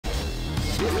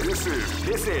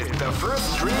This is the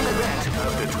first dream event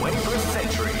of the 21st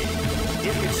century.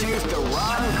 If you choose the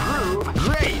wrong groove,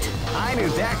 great! I knew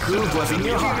that groove was in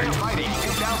your heart. Fighting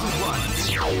 2001.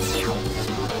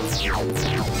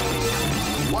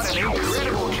 What an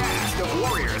incredible cast of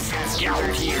warriors has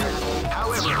gathered here.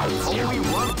 However, only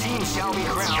one team shall be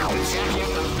crowned the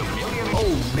champion of the million.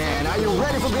 Oh man, are you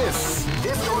ready for this?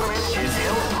 This tournament is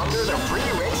held under the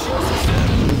free ratio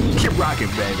system. Keep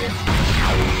rocking, baby.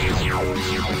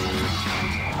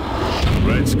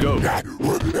 Let's go.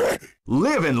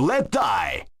 Live and let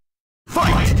die.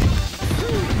 Fight!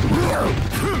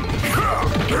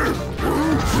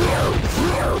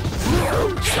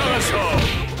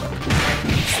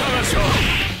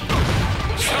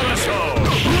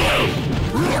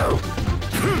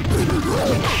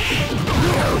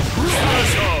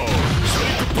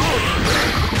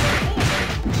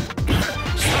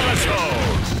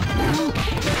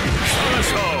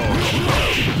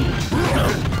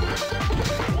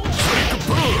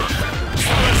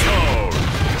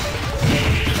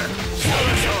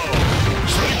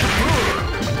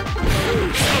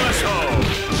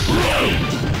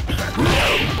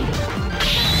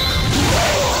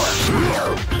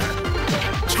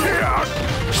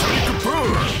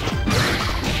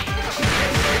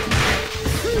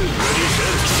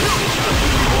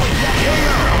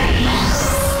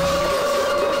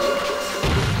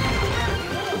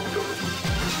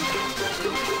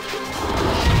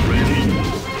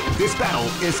 This battle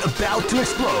is about to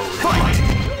explode. Fight!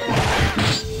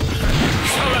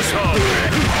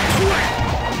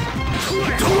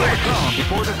 Calm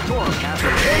before the storm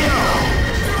caster.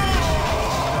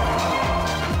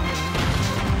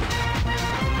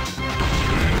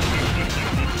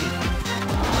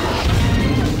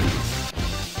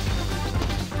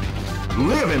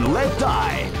 Live and let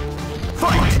die.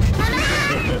 Fight!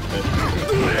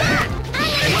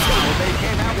 Wow, they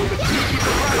came out with a sneaky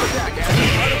surprise attack as a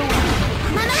part of the weapon.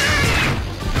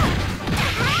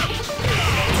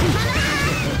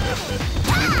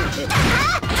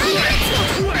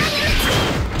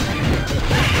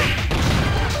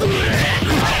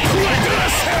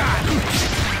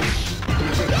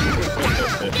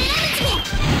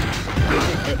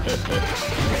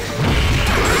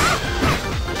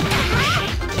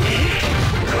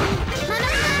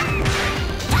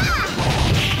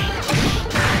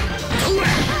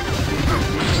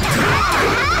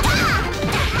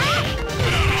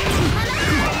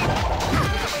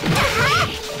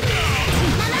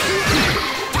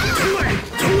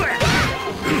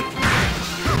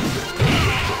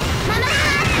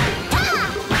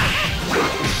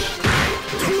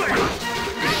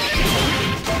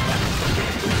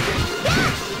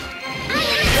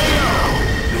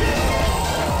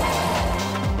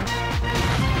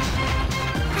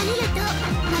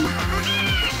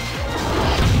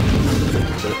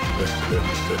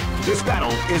 This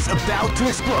battle is about to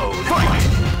explode. Fight!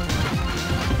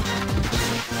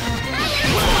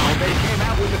 Wow, they came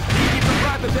out with a sneaky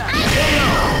surprise attack.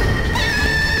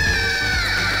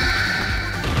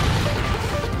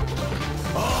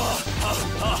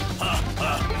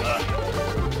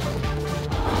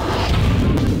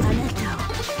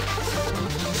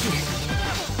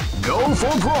 Go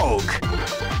for broke.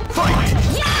 Fight!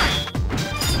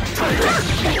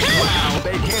 Wow,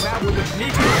 they came out with a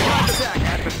sneaky surprise attack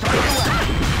at the start of the round.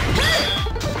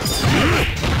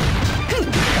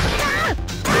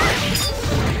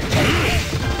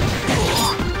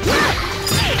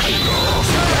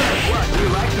 What, you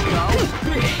like to go?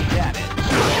 Big, got it.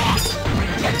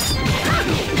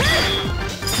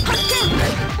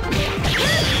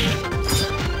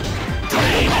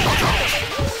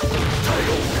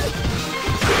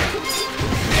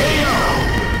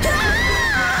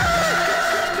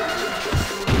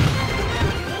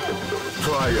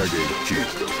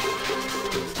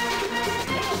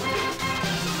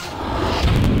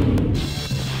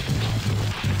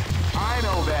 I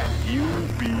know that you'll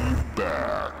be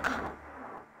back.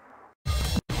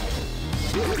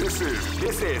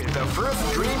 This is the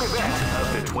first dream event of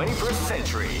the 21st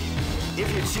century. If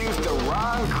you choose the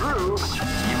wrong groove,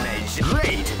 you may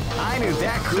great! I knew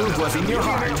that groove was in your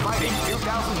heart. Fighting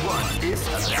 2001 is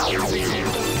about to begin.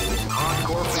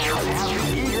 Hardcore fans have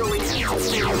been eagerly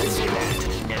anticipating this event,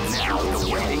 and now the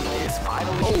waiting is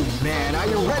finally. Oh man, are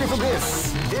you ready for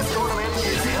this? This tournament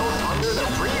is held under the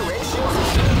free ratio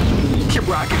system. Keep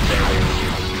rocking, baby.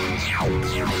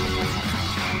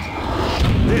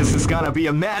 This is gonna be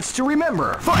a match to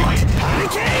remember. Fight!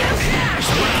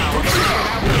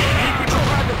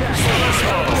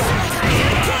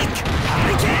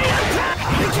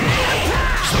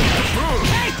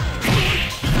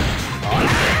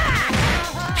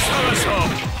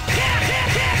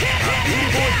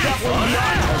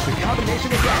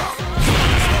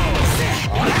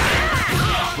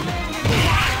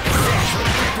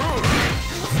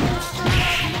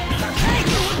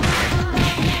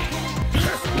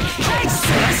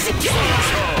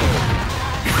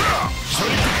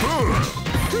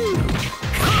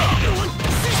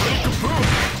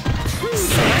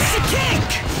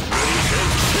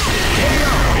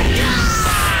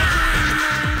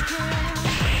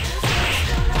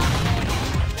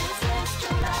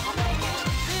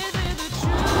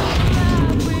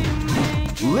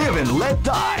 and let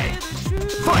die.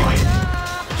 Fight!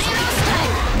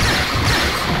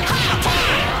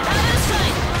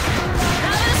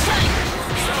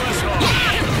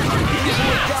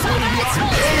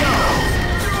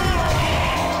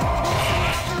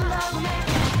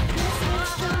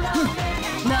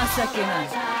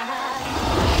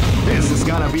 This is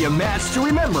gonna be a match to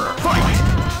remember. Fight!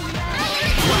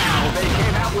 Wow, they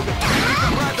came out with a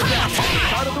surprise attack at the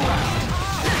start of the round.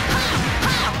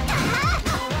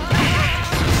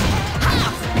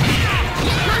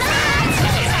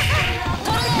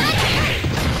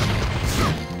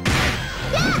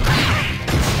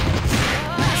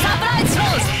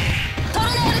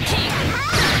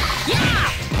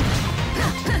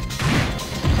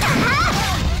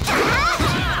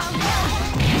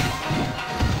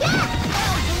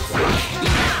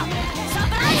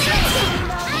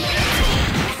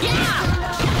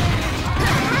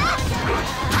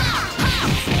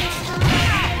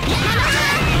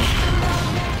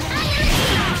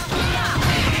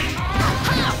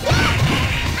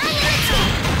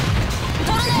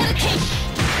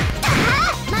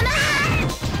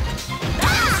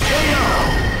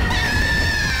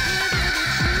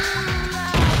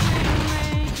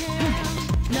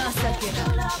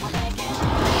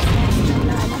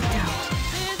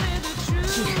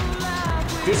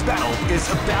 This battle is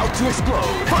about to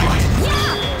explode. Fight!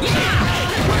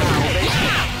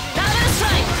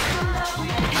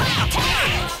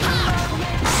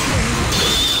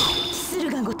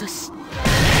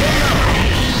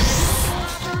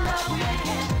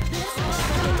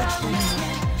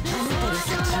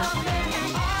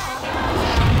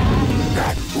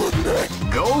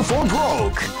 Go for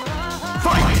broke.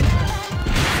 Fight!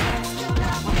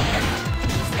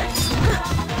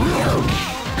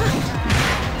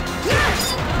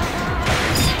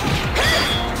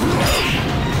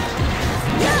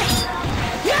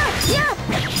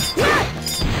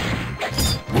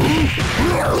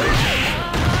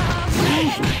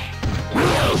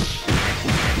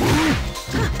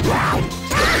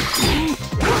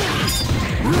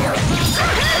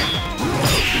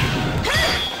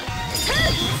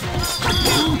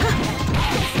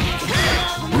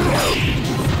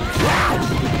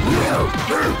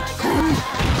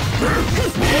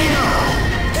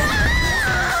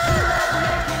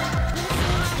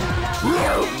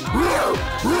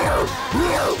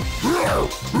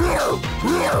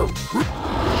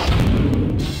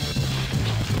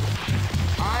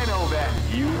 I know that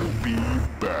you'll be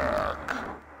back.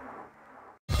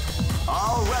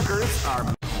 All records are.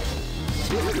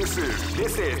 This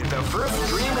is the first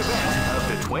dream event of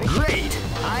the 20. Great!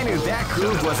 I knew that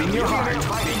groove was in your heart.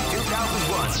 Fighting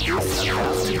 2001 is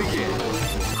about to begin.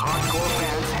 Hardcore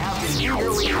fans have been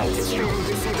eagerly anticipating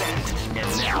this event, and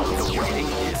now the waiting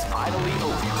is finally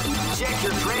over. Check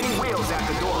your training wheels at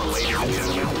the door, ladies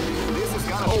and gentlemen. This is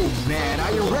gonna. Oh man,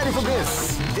 are you ready for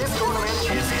this? This tournament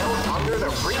is held under the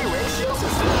free ratio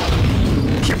system.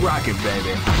 Keep rocking,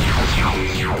 baby.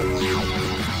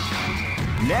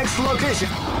 Next location.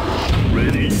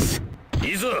 Ready?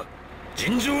 Iza!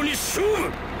 Jinjou ni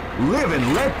shou! Live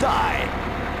and let die.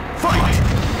 Fight!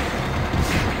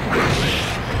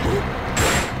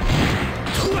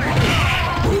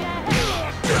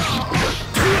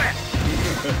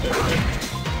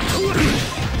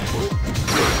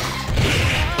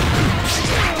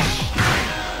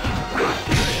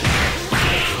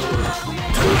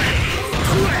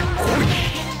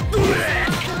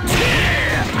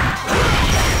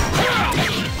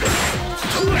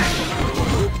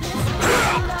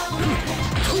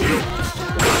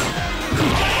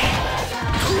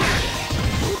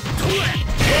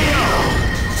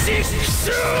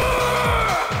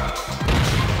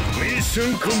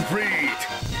 Mission complete!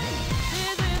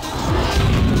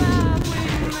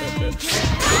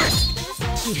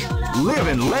 Live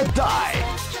and let die.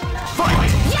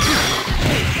 Fight!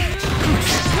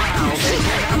 Wow, they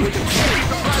came out with a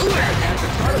surprise attack at the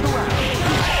start of the round.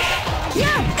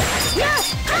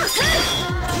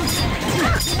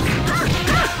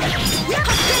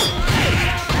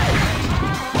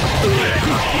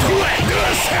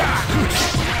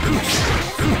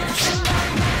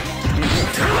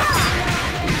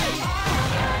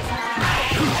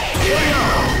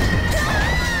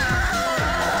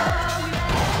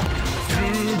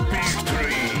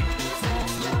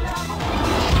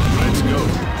 Let's go!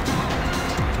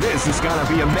 This is gonna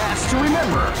be a match to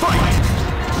remember. Fight!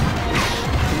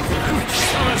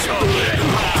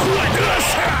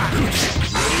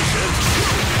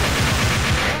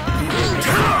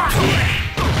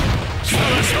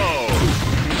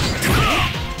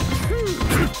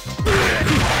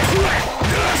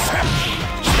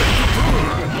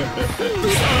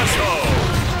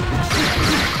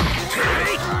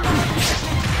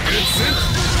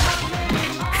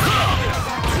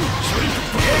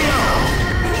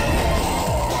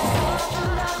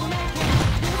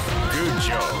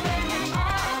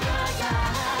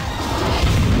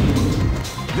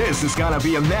 This is gonna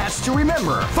be a match to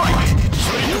remember. Fight!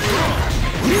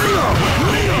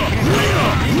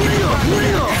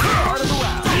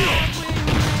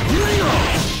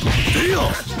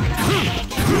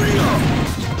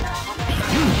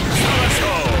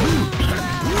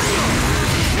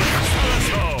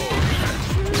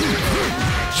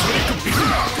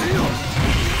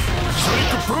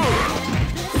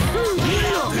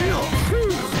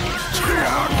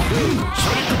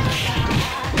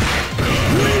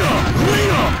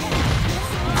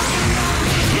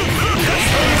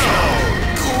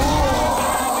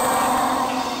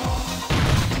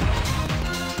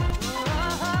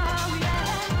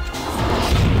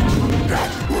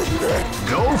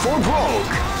 Go for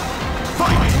broke!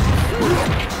 Fight!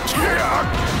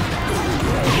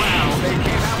 Wow, they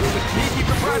came out with a sneaky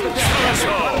surprise attack.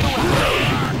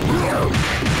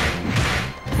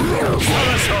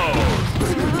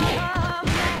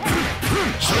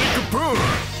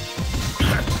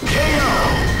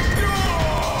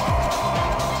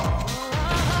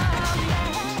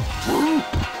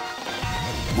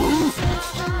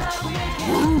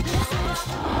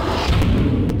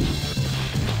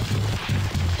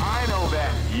 I know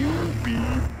that you'll be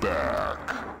back.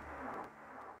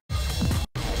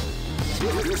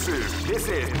 This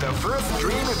is the first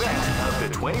dream event of the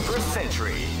 21st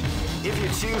century. If you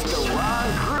choose the wrong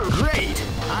group, great!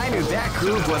 I knew that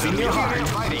group was in your heart.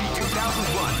 Fighting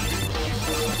 2001.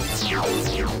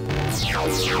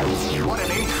 What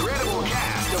an incredible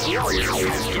cast of warriors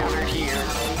has gathered here.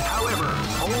 However,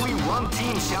 only one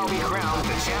team shall be crowned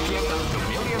the champion of the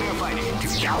Millionaire Fighting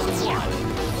 2001.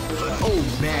 But oh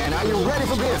man, are you ready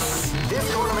for this? This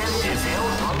tournament is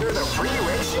held under the free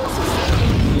ratio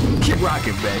system. Keep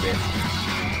rocking, baby.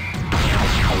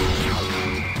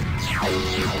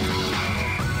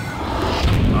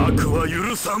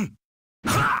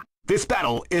 This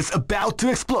battle is about to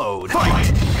explode.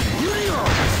 Fight!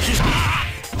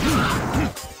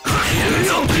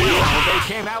 They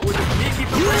came out with a sneaky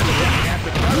surprise attack at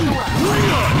the start of the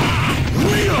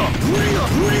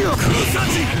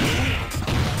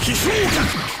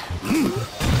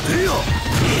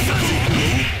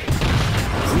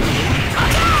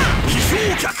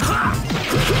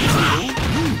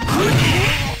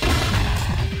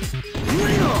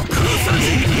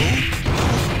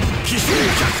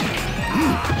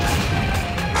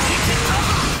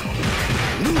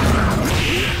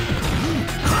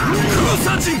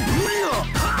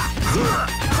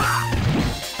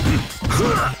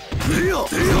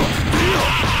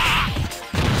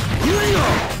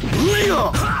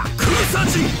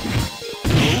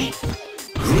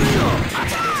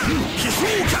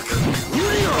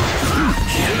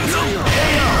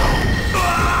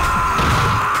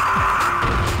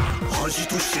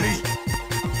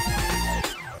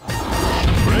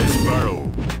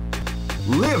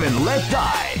Live and let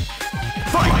die.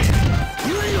 Fight!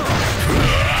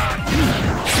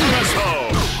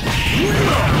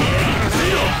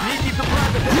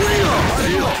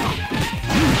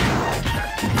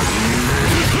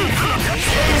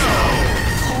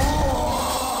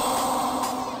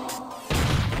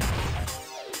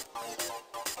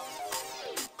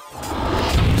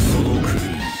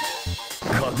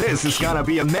 This is gonna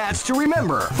be a match to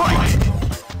remember. Fight!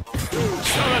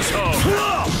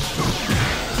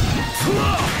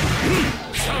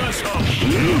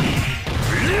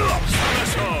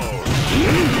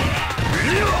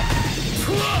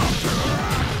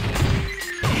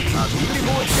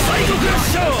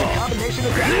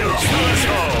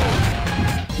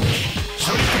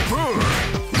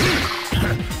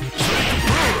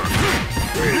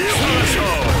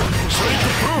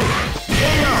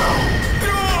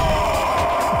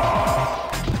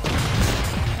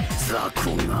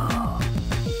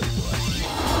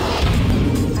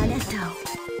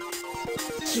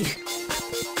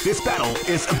 This battle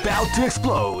is about to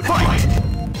explode. Fight!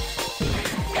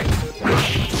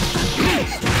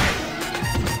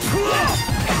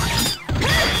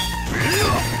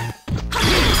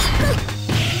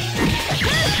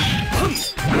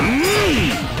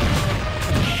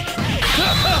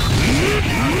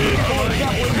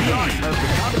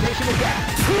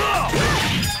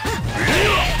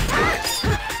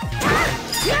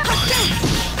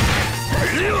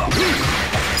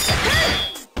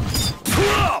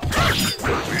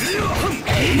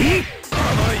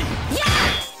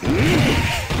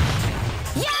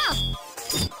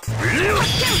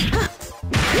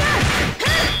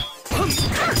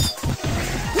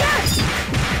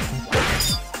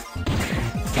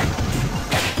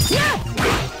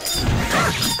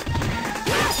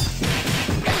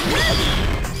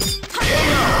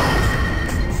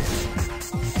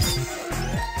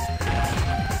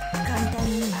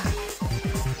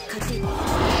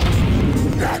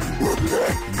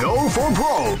 Go for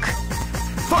broke.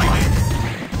 Fight.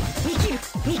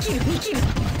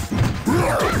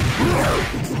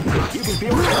 You can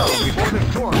feel the hell before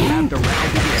the storm at the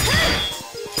round begins.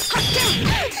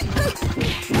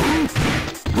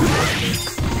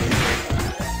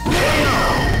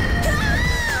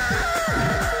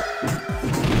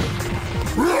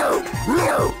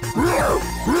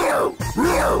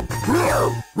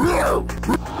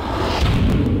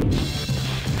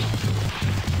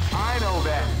 I know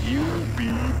that you'll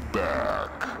be back.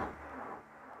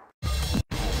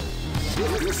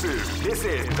 This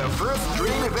is the first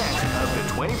dream event of the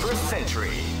 21st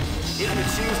century. If you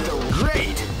choose the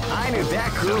great, I knew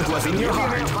that groove was in your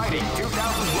heart. Fighting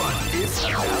 2001 is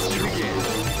about to begin.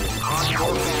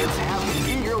 Hardcore fans have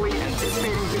been eagerly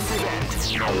anticipating this event,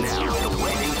 and now the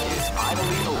waiting is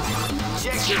finally over.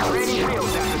 Check your training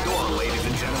wheels at the door, ladies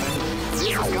and gentlemen. This is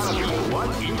gonna be one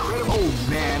incredible. Oh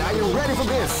man, are you ready for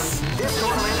this? This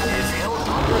tournament is held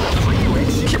under the free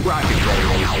ratio. Keep rocking.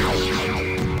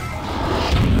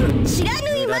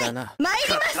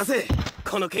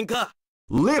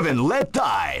 Live and let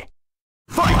die.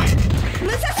 Fight!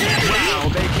 Wow,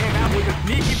 they came out with a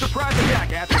sneaky surprise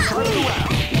attack at the start of the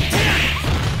round.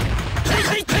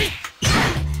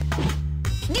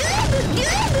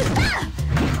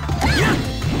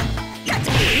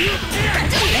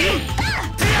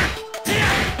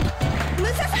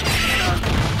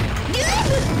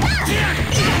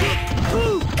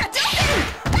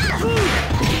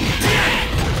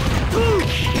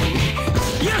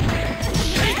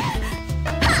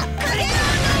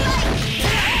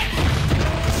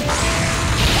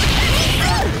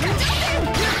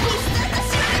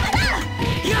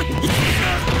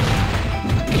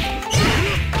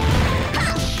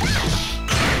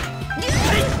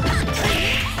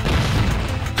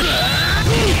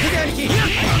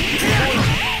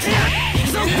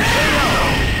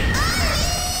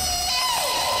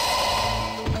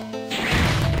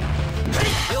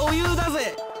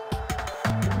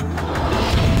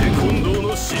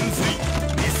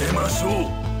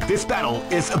 This battle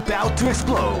is about to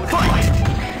explode. Fight!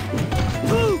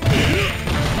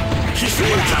 Wow, they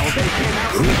came out with a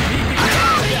sneaky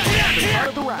attack at the start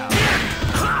of the round.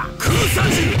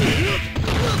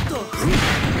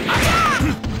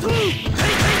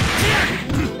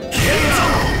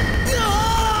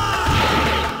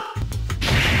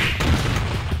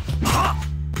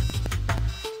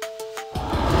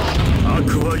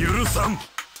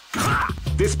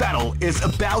 This battle is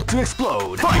about to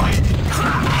explode. Fight!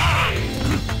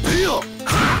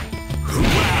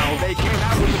 Wow, they came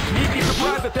out with a sneaky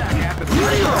surprise attack at the start of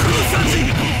the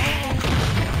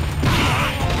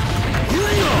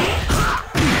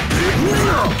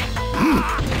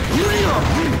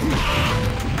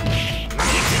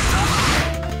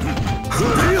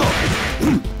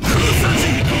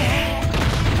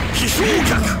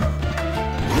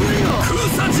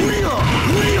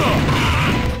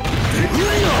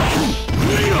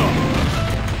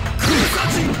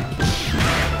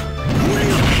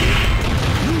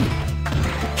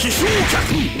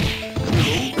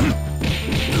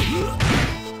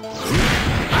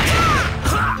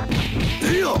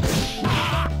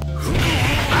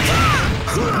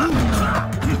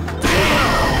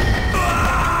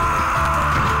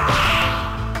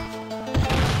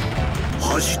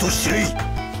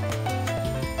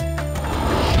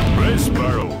Red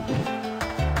Sparrow.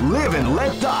 Live and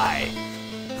let die.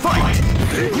 Fight!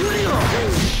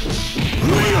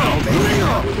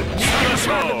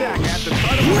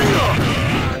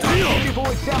 People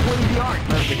exampling the art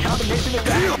of the combination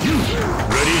attack.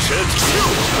 Ready, set,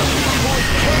 shoot!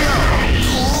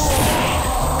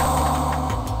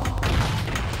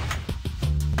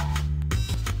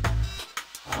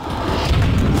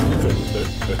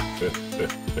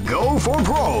 Go for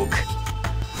broke!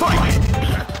 Fight!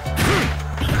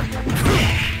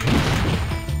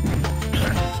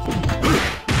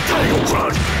 Tiger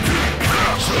Crunch!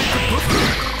 Shake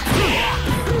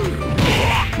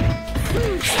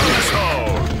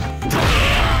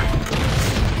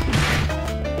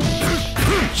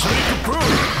a brew!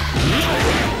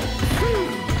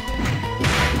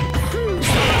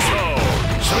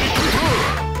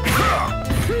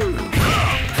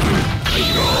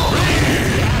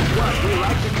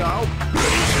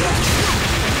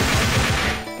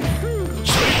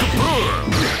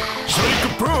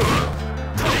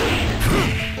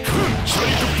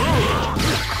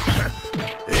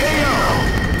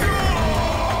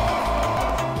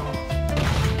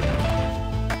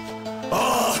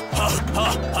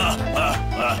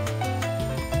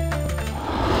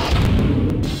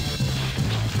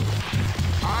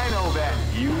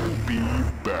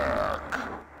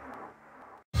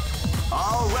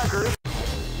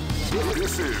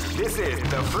 This is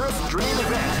the first dream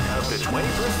event of the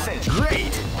 21st century.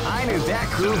 Great! I knew that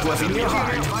groove was in your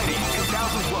heart. Fighting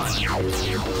 2001.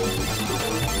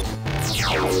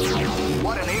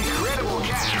 What an incredible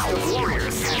cast of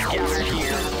warriors has gathered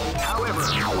here. However,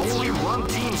 only one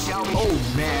team shall be. Oh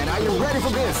man, are you ready for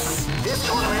this? This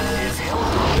tournament is held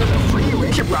under the free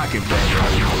range. Keep rocking,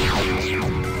 baby.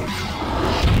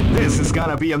 This is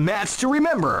gonna be a match to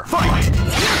remember. Fight!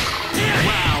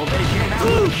 Wow, they came out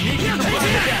with a sneaky surprise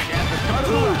attack at the start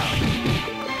of the round.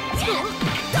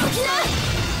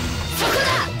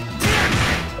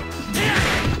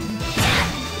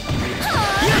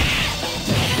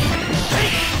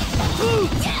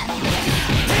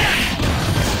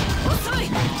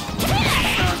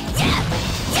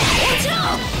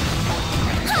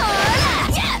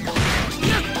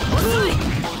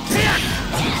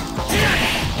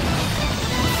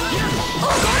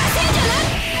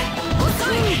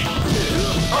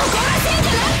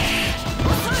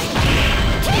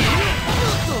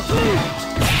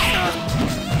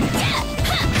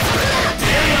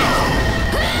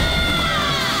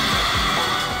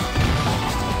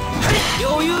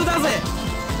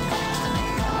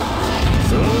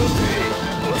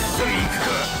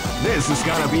 This is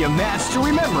gonna be a match to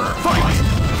remember. Fight!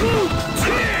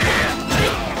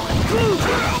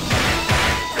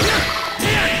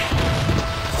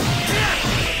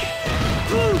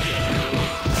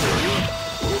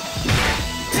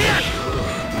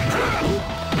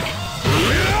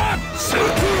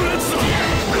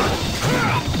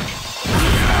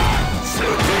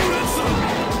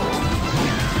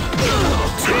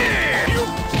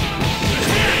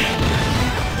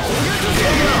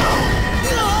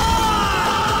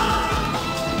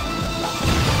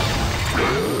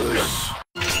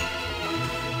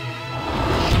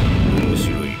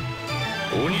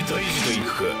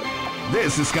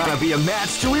 This is gonna be a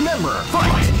match to remember.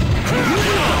 Fight!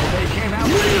 They came out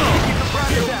with a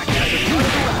surprise attack at the start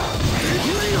of the round.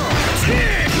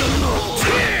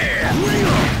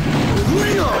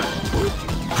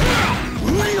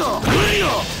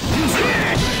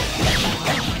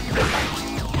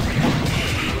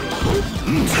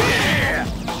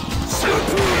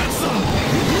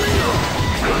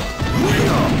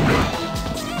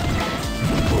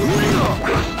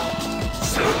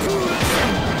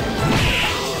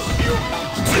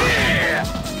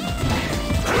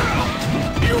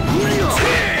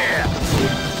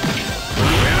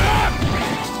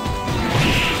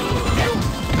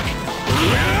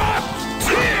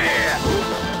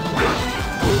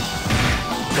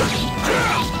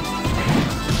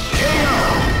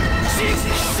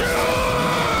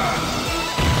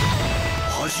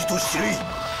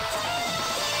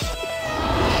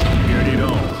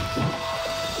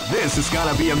 This is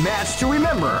gonna be a match to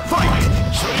remember. Fight!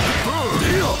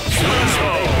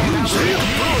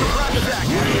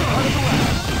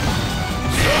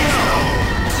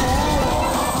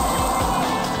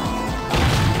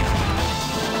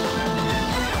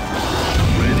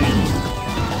 Ready?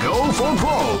 Go for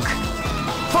broke!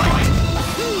 Fight!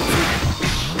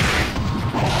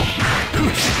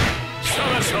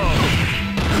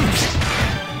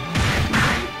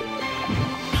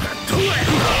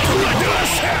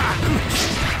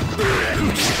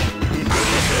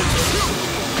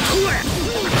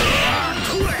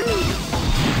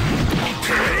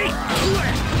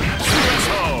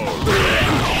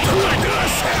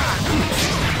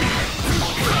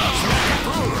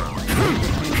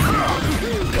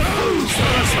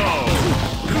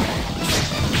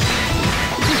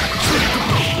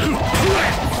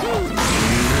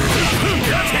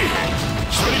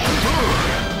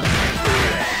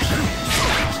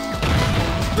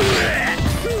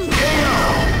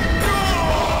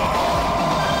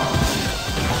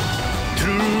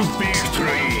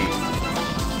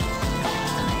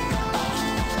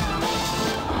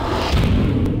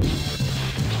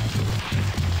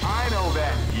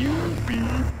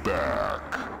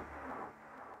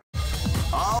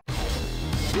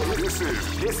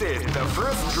 This is the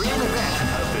first dream event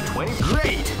of the 20.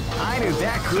 Great! I knew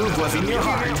that groove was in your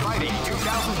heart. Fighting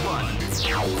 2001.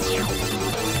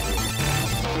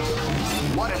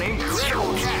 What an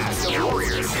incredible cast of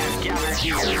warriors has gathered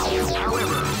here.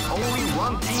 However, only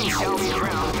one team shall be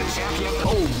crowned the champion.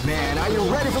 Oh man, are you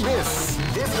ready for this?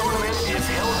 This tournament is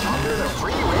held under the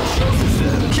free ratio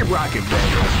system. Keep rocking,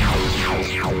 baby.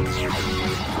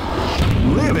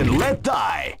 Live and let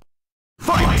die.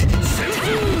 Fight!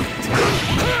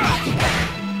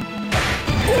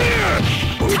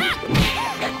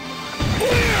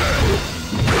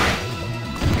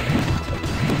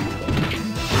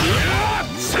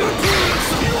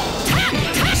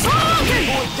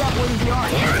 That wouldn't be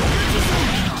arm.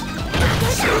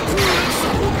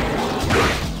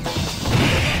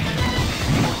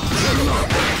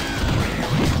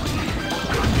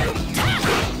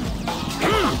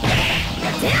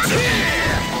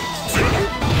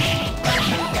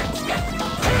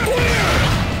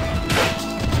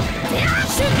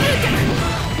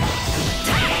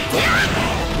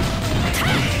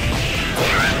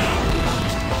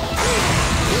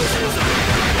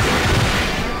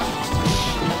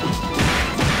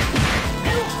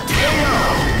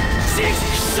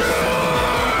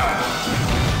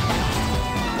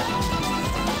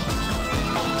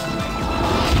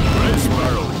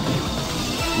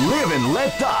 Live and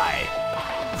let die.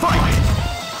 Fight!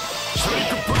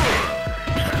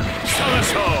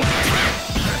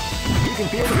 You can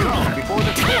feel the calm before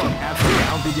the storm as the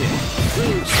round begins.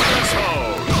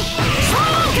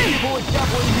 People with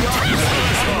devil in the arm.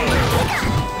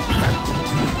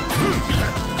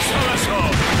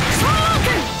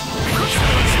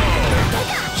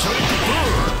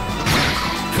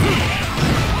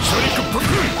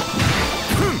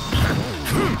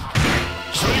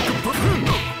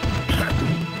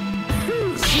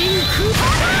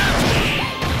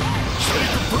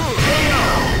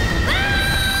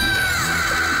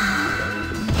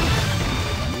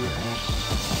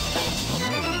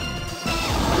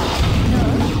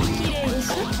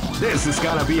 This is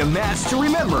gonna be a match to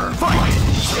remember. Fight!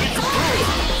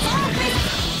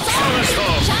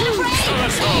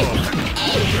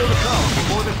 Feel the calm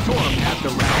before the storm as the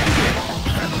round begins.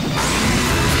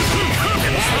 You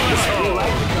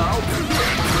like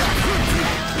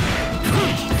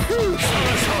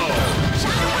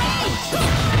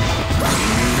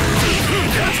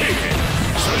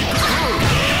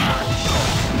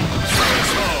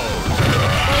to go?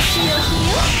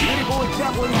 Beautiful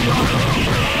example in the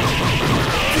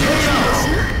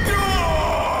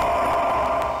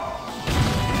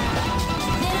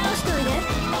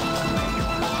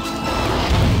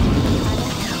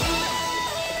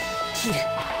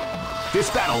This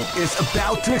battle is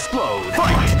about to explode.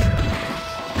 Fight!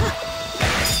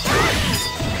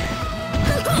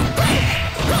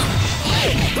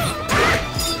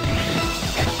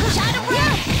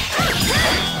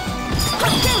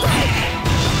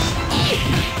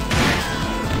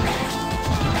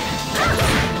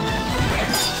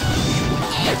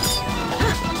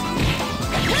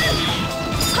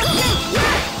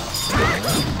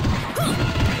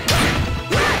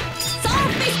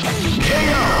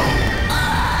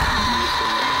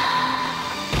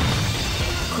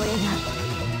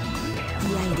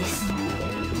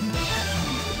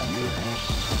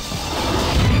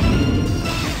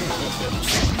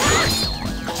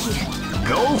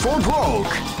 Go for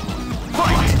broke!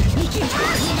 Fight!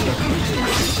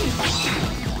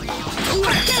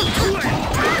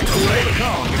 Play the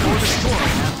calm before the storm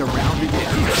as the round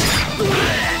begins.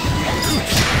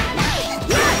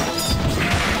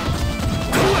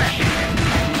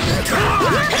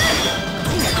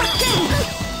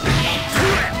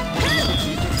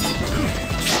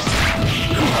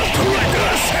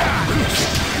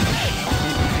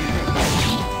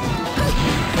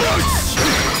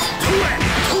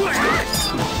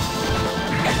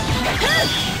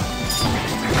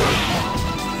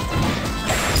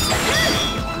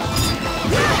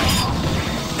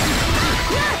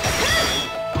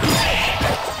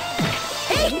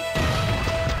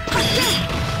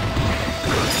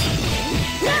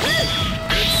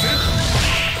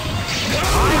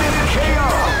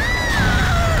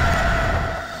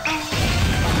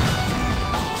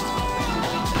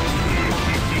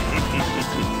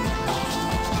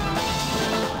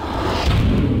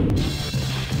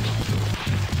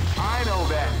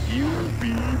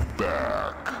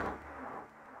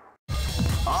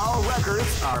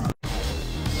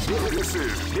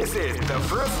 This is the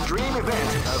first dream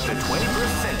event of the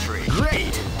 21st century.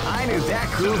 Great! I knew that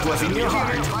groove was in your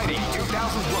heart. Fighting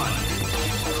 2001.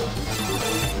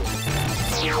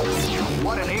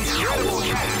 What an incredible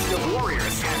cast of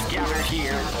warriors has gathered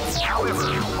here. However,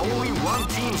 only one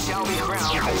team shall be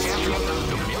crowned the champion of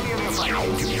the Millionaire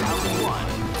Fighting 2001.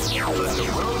 But the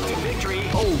road to victory...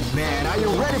 Oh man, are you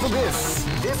ready for this?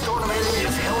 This tournament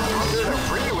is held under the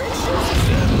free ratio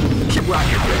system. Keep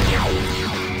rocking, baby.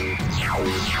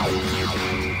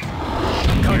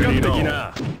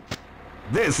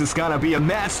 This is gonna be a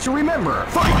match to remember.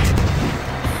 Fight!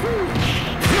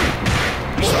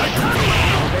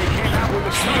 They came out with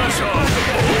a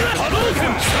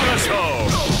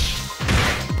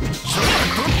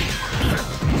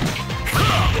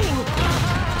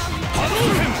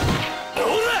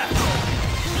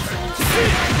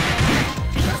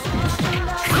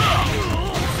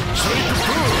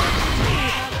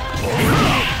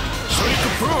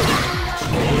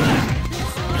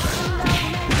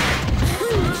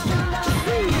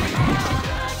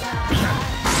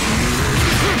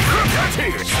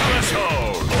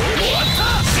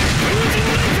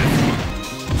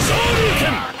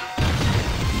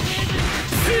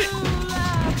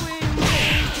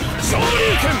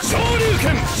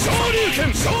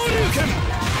剣昇竜拳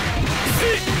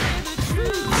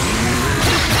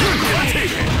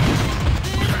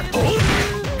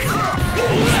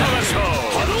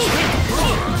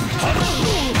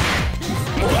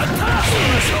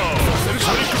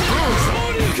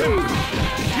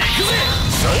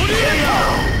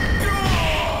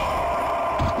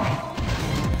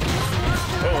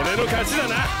俺の勝ちだ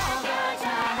な。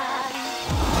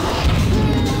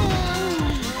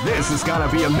 This is gonna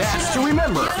be a match to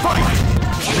remember. Fight!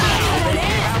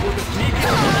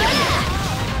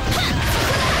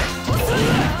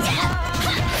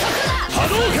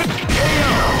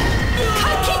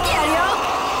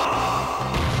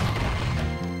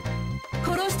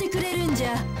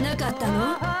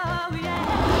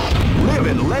 Live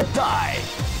and let die.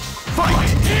 Fight!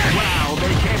 Wow,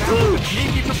 they came out with a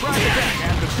sneaky surprise attack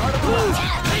at the start of the round.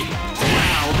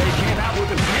 Wow, they came out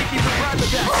with a sneaky surprise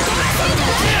attack at the start of the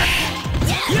round.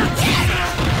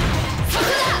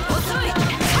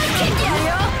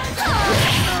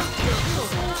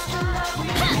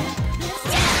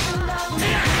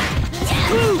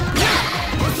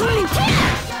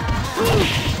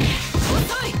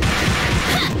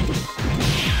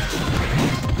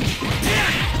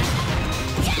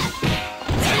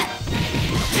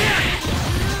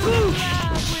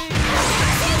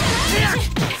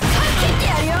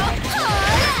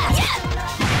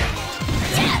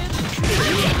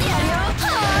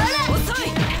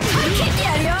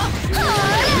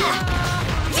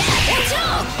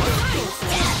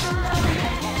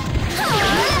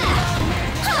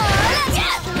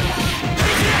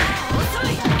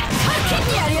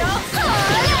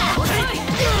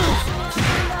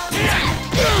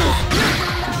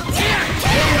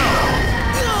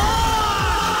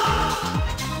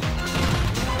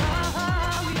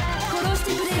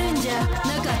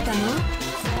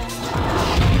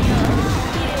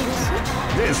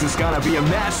 This is gonna be a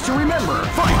match to remember.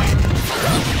 Fight!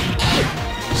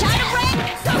 Shadow Rain,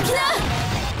 Dokina!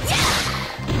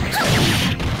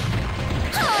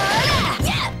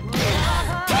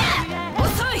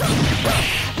 Osoi!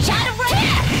 Shadow Rain!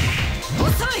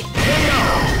 Osoi!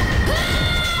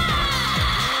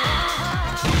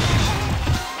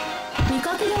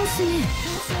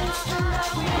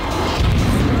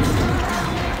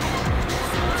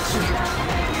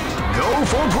 Go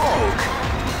for broke.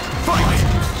 Fight!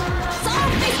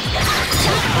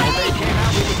 They came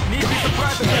out with a sneaky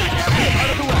surprise attack at the start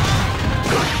of the round.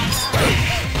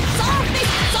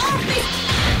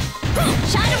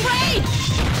 Shadow Rain!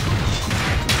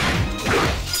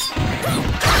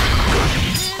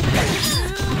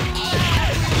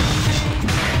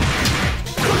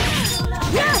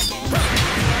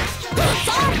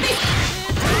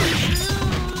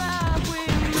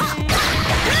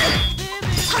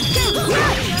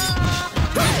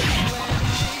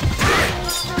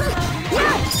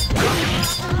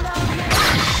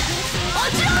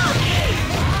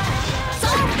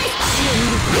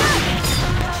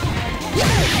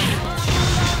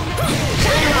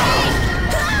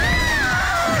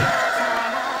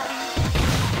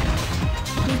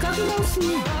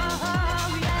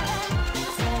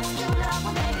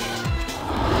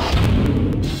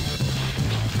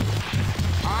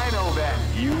 I know that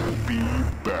you'll be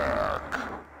back.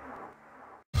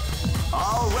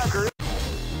 All records.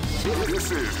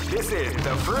 This is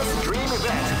the first dream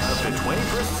event of the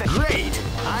 21st century. Great!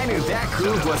 I knew that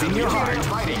groove was in your heart.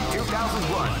 Fighting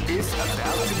 2001 is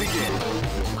about to begin.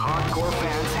 Hardcore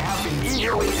fans have been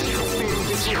eagerly anticipating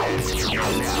this event.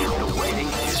 Now the waiting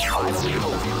is finally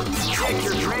over. Take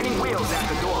your training wheels at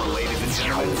the door, ladies and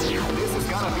gentlemen. This is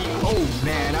gonna be... Oh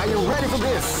man, are you ready for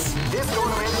this? This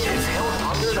tournament is held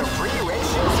under the free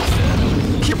ratio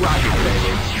system. Keep rocking,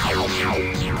 baby.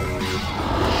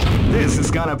 This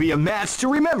is gonna be a match to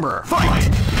remember. Fight!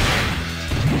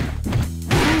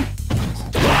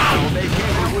 Wow, they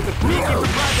came out with a sneaky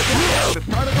surprise attack at the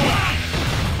start of the round.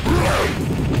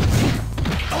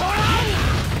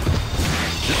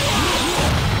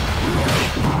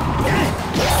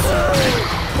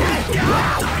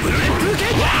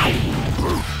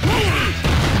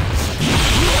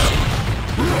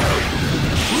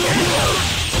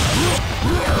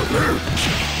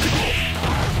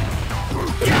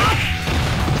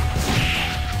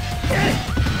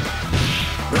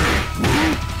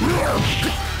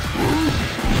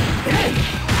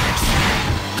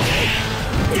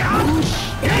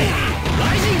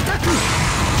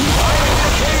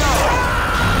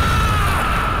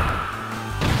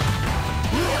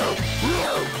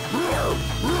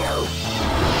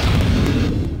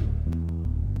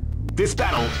 This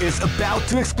battle is about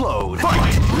to explode.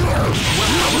 Fight! Well,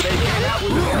 they came out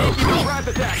with a sneaky surprise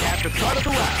attack at the start of the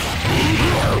round.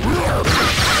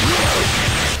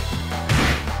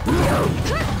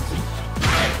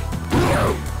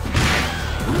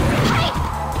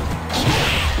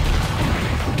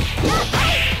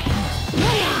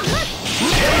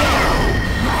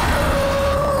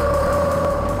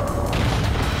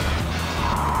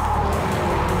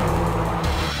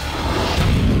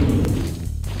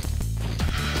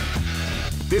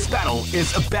 This battle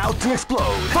is about to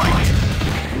explode. Fight!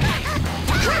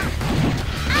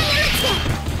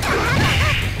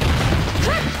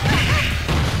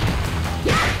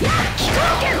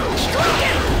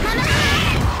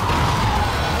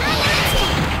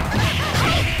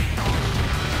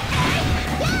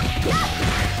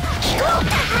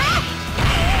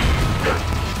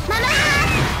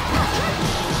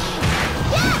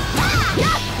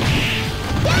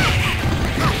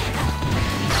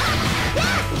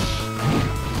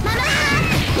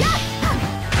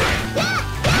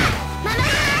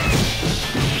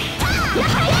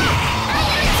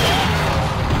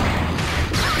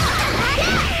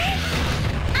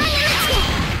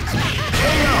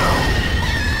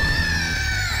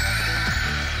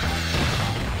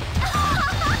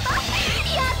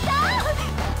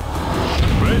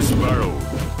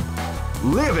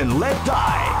 Live and let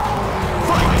die.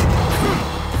 Fight!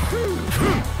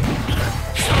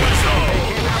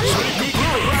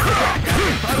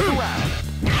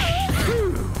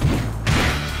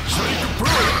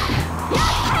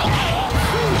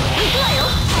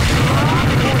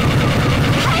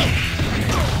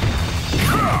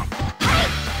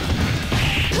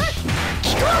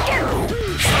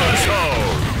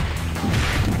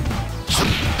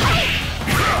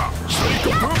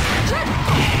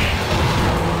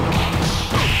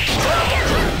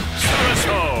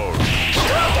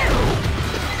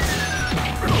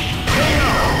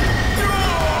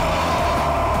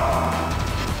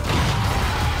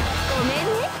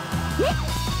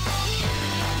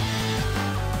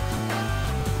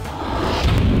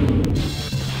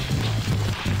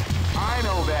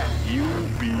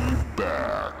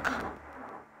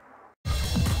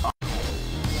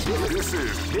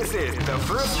 This is the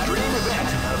first dream event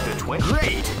of the 20.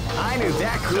 Great! I knew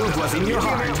that groove was in your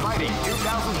heart. Fighting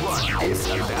 2001 is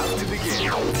about to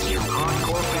begin.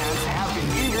 Hardcore fans have been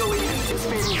eagerly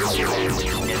anticipating this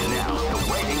event, and now the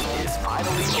waiting is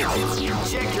finally over.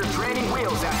 Check your training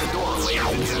wheels at the door,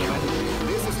 ladies and gentlemen.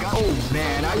 This is gonna. Oh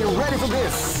man, are you ready for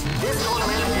this? This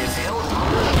tournament is held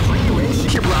under the free ratio.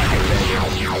 Keep rocking, baby.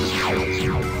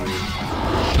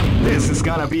 This is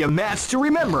gonna be a match to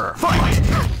remember. Fight!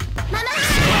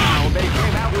 Wow, they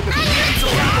came out with a sneaky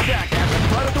attack at the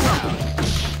front of the round.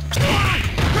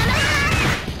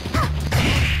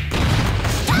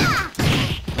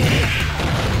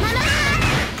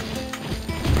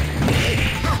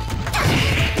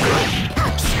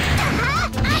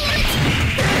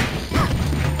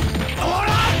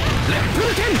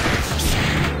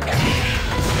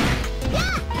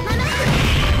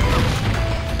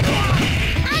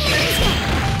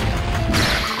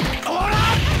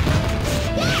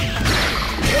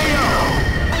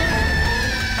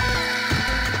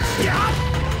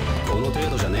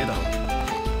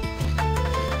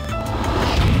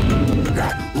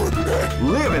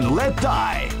 Live and let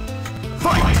die.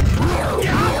 Fight!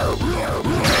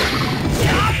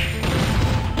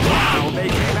 Wow, they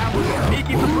came out with a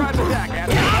sneaky surprise attack at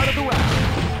the start of the round.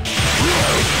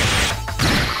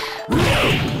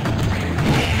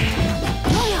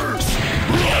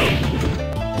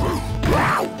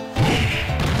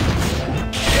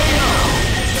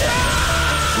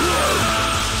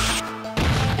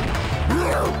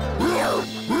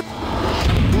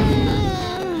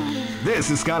 This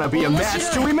is gonna be a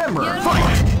match to remember.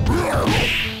 Fight!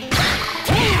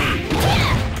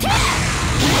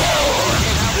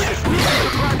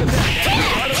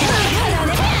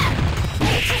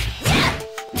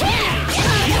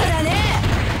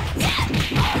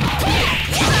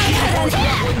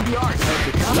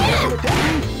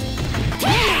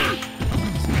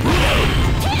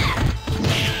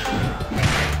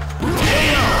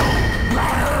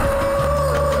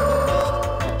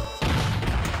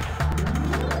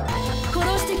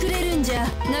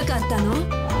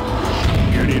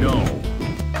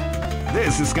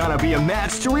 This is gonna be a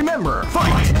match to remember.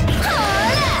 Fight!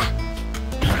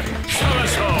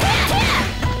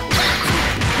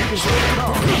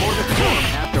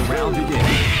 At the round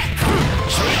begins.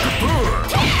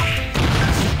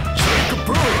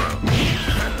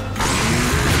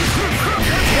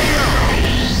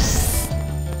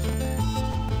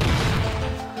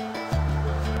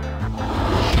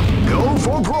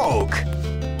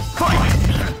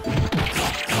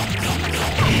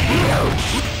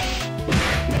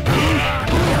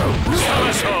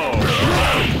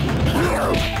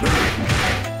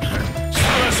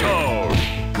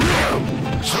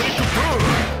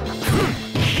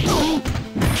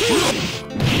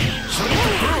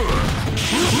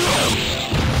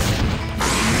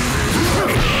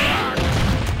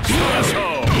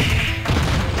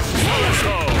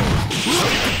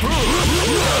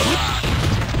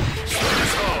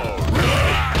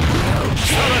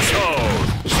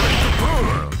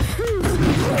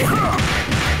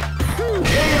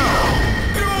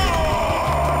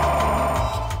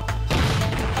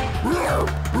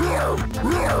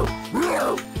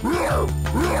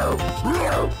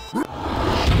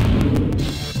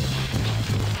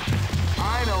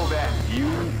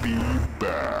 you'll be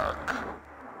back.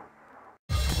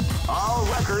 All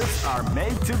records are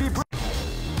made to be broken.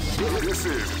 This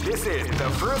is the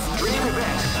first dream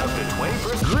event of the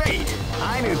 21st. Great!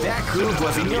 I knew that groove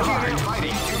was in your heart.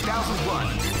 Fighting 2001.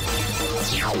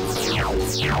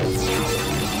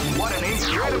 What an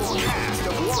incredible cast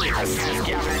of warriors has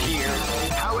gathered here.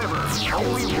 However,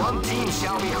 only one team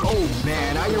shall be. Oh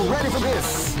man, are you ready for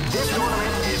this? This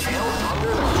tournament is held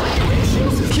under the free ratio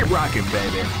system. Keep rocking,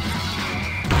 baby.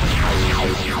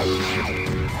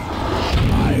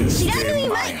 I'll stand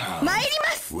by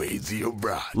hand with your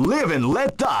bride. Live and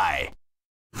let die.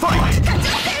 Fight!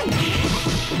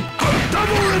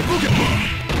 Double red boogie!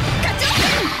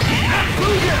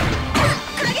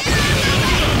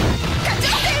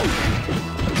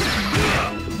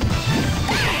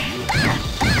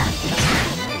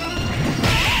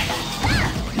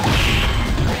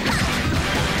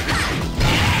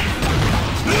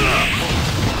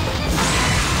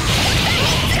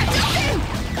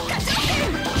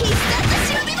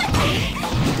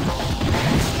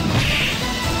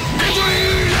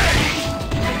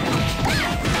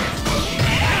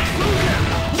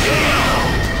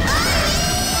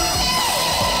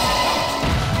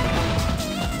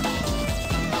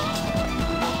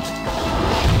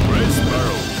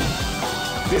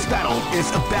 This battle is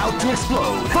about to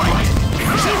explode. Fight!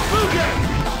 Shifugen!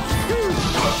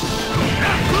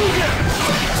 Shifugen!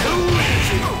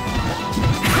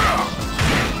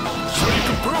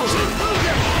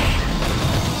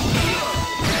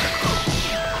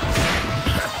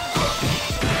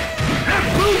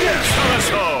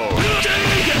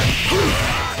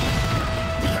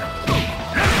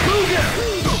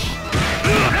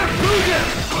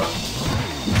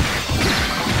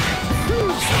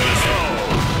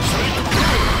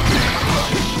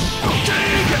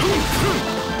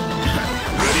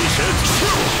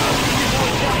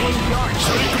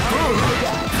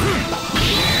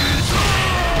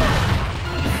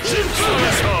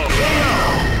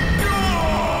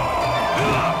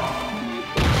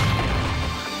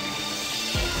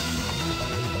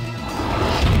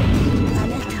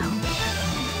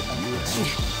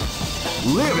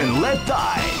 Live and let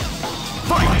die.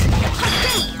 Fight!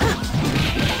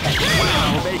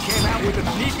 Wow, they came out with a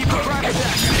sneaky surprise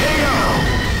attack. KO!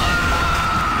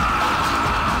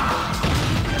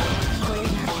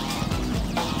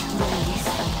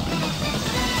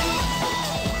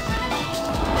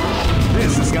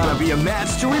 This is gonna be a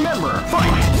match to remember.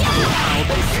 Fight! Wow,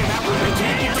 they came out with a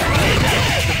sneaky surprise attack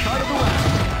at the start of the round.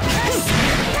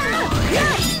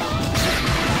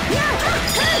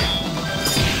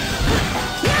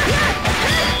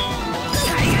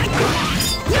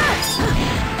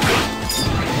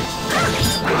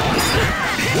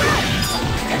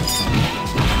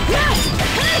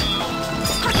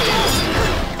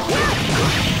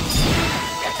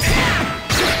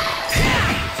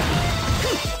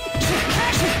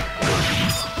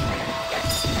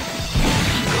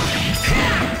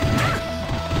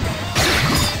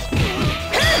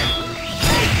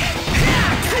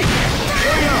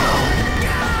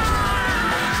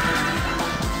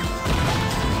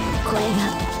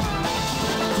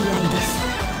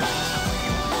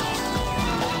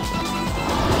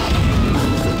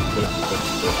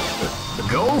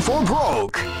 Go for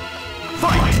broke!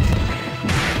 Fight!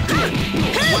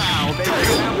 Wow, they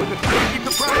came out with a sneaky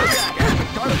surprise attack at the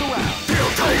start of the round.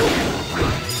 Title!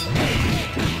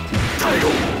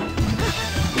 Title!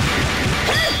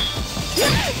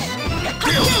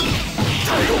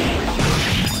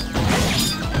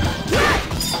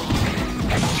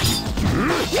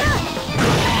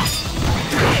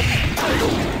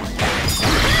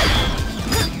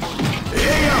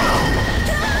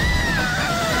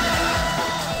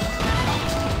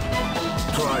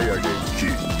 Try again,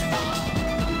 kid.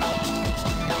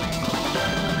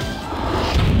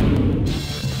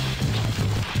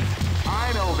 I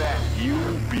know that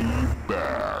you'll be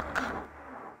back.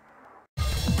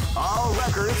 All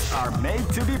records are made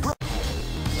to be broken.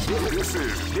 This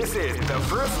is the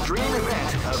first dream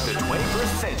event of the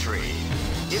 21st century.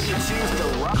 If you choose the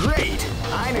rock... Great!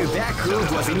 I knew that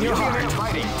groove was in your heart.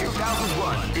 Fighting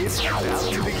 2001 is about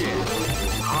to begin.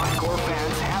 Hardcore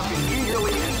fans have been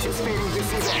eagerly anticipating this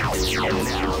event. And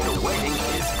now the waiting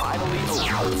is finally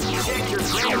over. Check your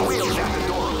training wheels at the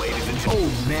door, ladies and gentlemen.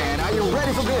 Oh man, are you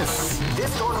ready for this?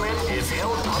 This tournament is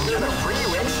held under the free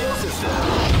ratio system.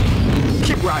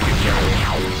 Keep rocking,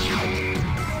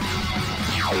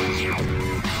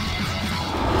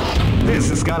 This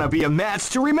is gonna be a match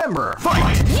to remember.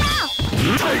 Fight! Yeah!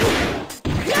 Title!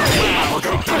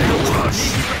 Title rush!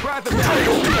 Surprise attack!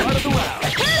 Out of the round.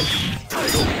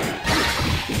 Title!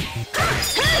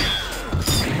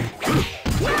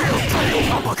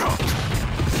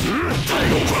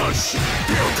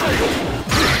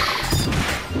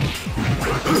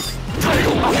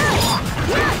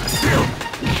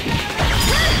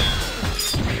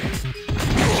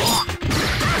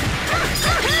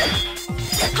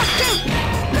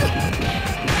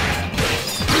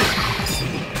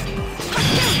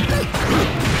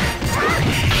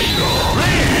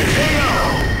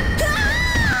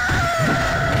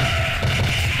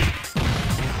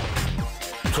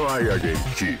 Try again,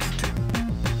 kid.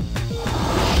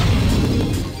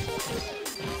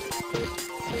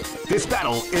 This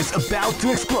battle is about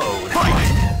to explode. Fight!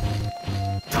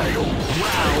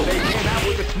 Wow, they came out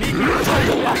with a sneaky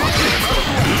beautiful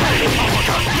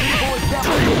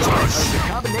the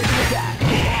combination attack.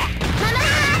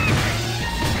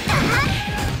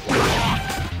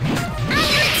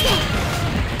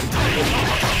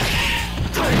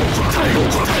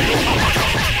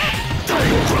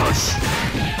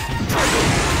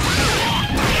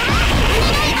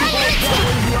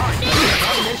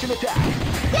 Combination attack.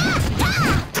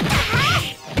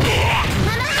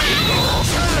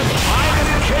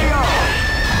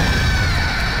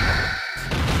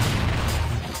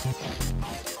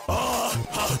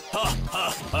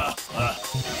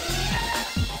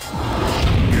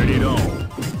 Get it on.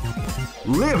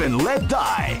 Live and let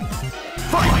die.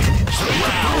 Fight!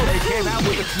 Wow, they came out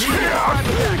with a sneaky attack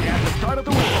at the start of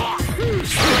the war.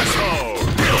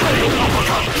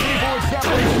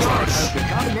 As the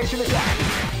combination attack.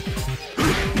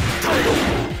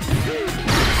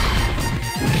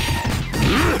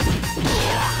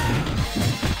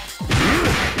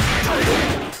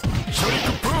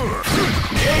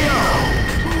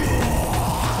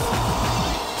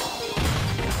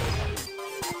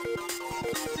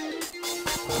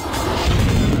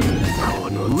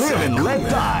 Live and let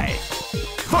die.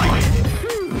 Fight!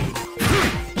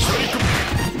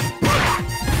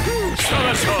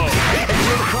 It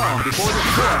will come before the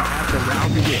storm as the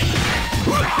round begins.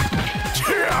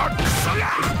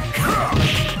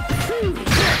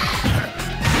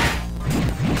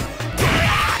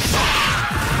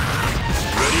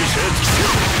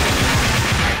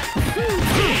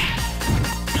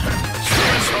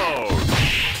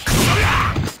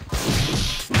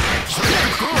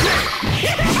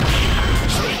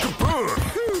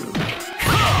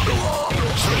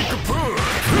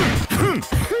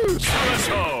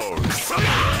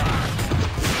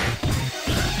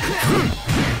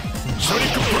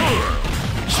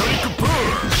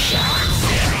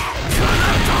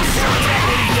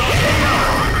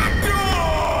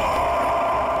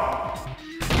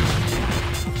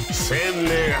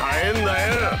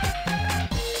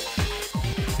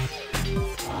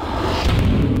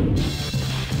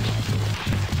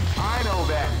 I know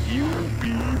that you'll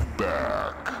be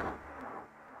back.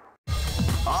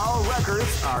 All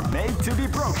records are made to be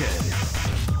broken.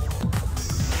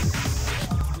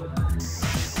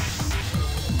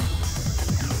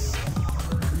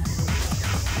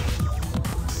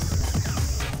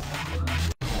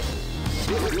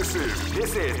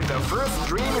 This is the first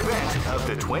dream event of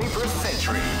the 21st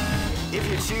century. If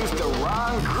you choose the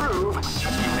wrong groove, you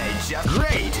may just...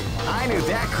 Great! I knew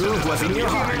that groove was in your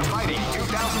heart. Fighting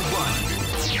 2001.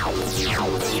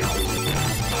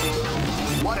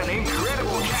 What an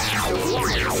incredible cast of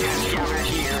warriors has gathered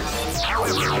here.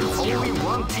 However, only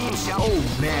one team shall... Oh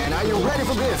man, are you ready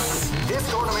for this? This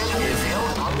tournament is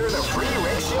held under the free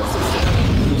ratio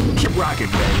system. Keep rocking,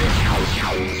 baby.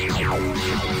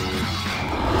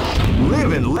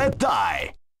 Live and let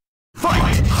die.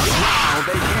 Fight! Wow,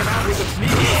 they came out with a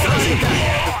sneaky attack at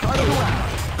the start of the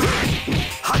round.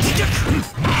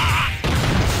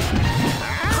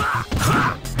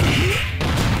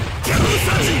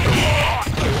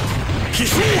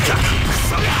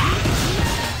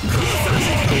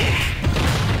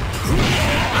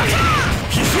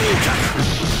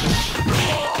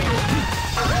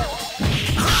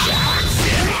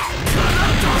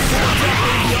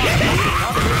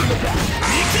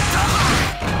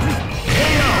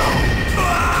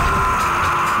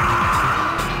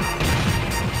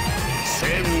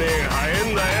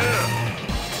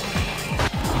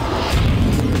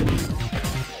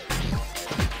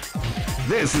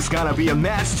 This is gonna be a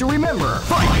match to remember.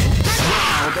 Fight!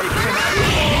 Wow, they came out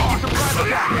with a sneaky surprise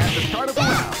attack at the start of the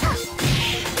round.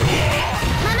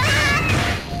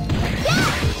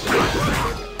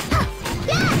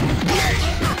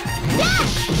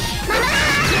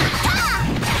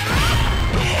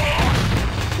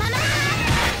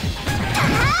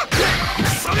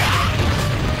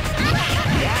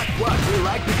 That's what we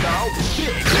like to call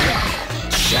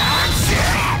big shots.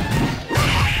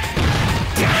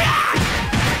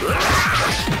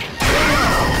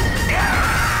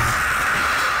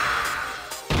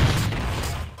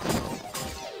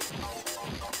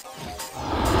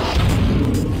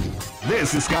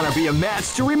 gonna be a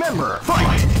match to remember.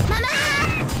 Fight!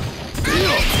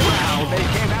 Wow, they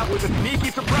came out with a sneaky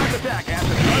surprise attack at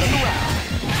the start of the round.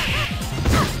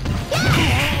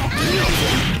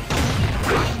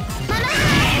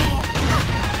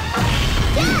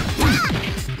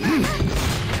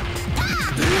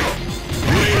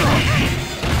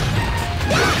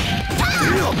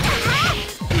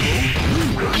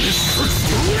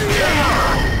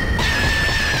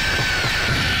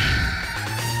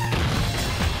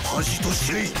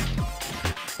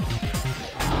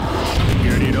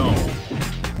 Get it on.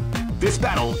 This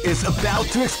battle is about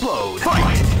to explode.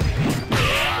 Fight!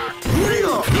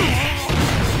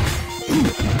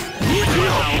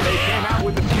 Wow, they came out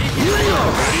with the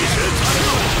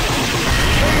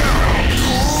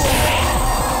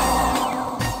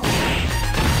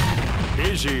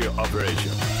easy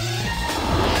operation.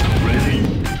 Ready?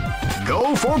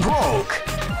 Go for broke.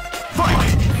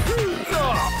 Fight!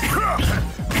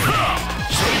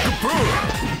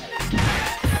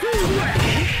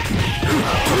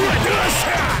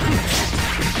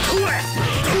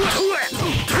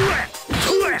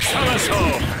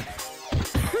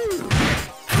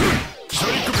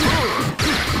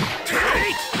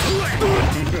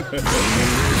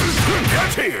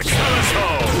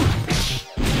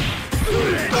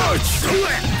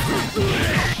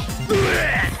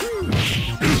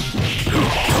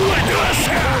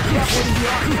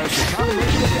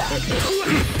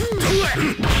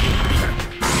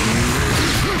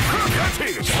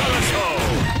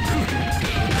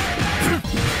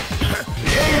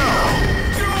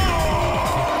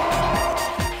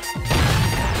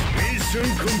 Mission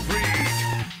complete.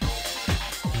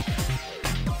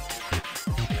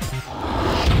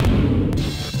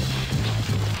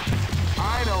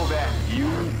 I know that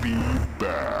you'll be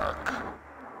back.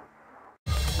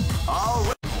 All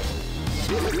right.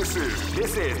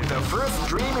 This is the first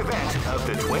dream event of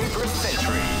the 21st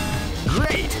century.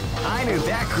 Great! I knew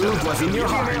that groove was in your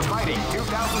heart. Fighting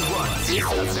 2001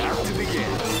 is about to begin.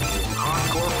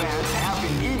 Hardcore fans have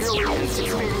been eagerly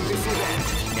anticipating this event,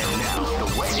 and now the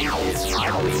waiting is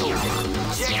finally over.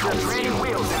 Check your training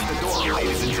wheels at the door,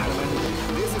 ladies and gentlemen.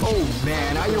 Oh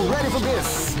man, are you ready for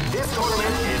this? This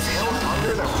tournament is held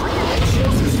under the free ratio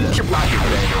system. Keep rocking,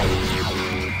 baby.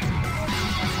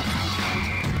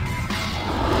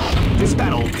 This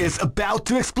battle is about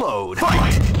to explode.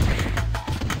 Fight!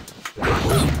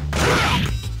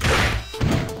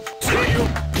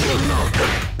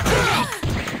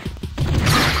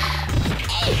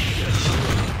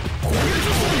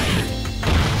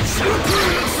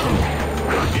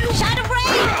 Shadow Blade!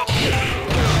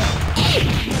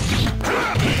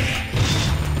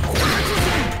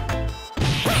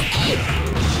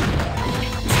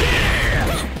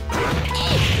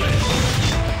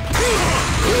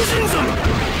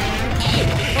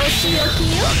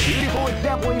 Beautiful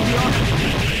example in the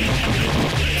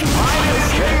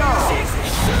minus KO!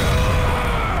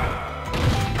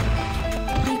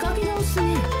 見かけ直すね。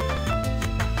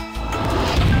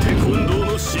テコンドー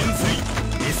の真髄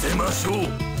見せましょう。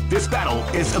 This battle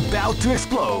is about to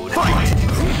explode. Fight!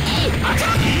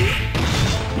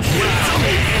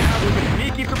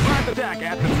 Sneaky surprise attack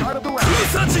at the start of the round.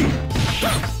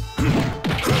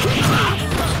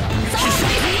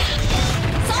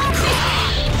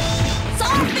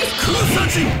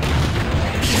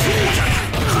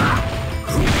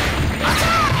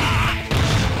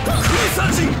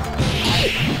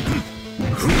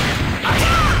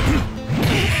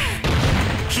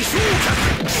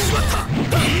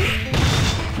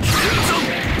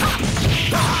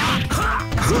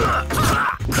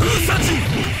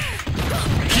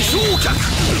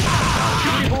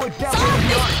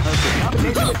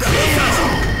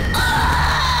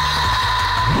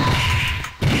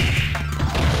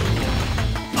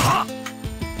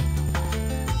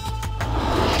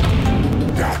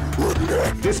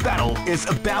 This battle is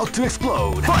about to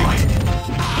explode. Fight!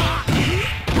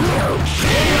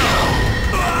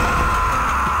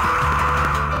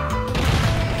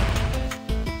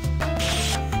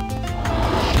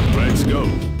 Let's go.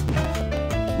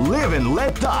 Live and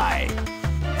let die.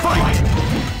 Fight!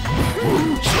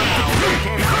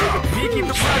 Peeking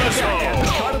the surprise attack at the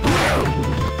start of the round.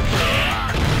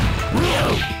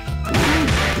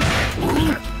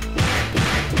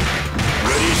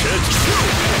 Ready, set, shoot!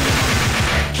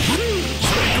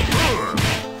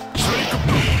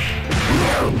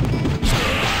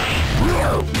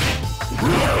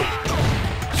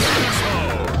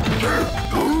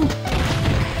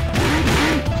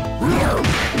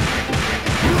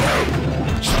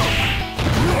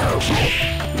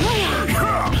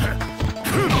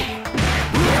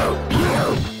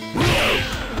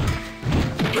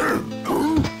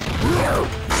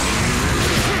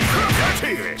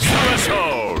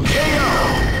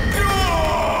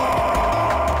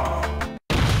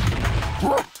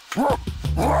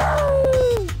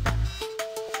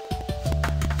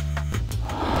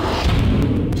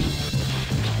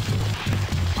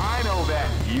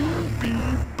 You'll be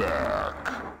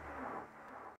back.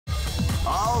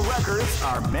 All records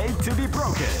are made to be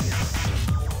broken.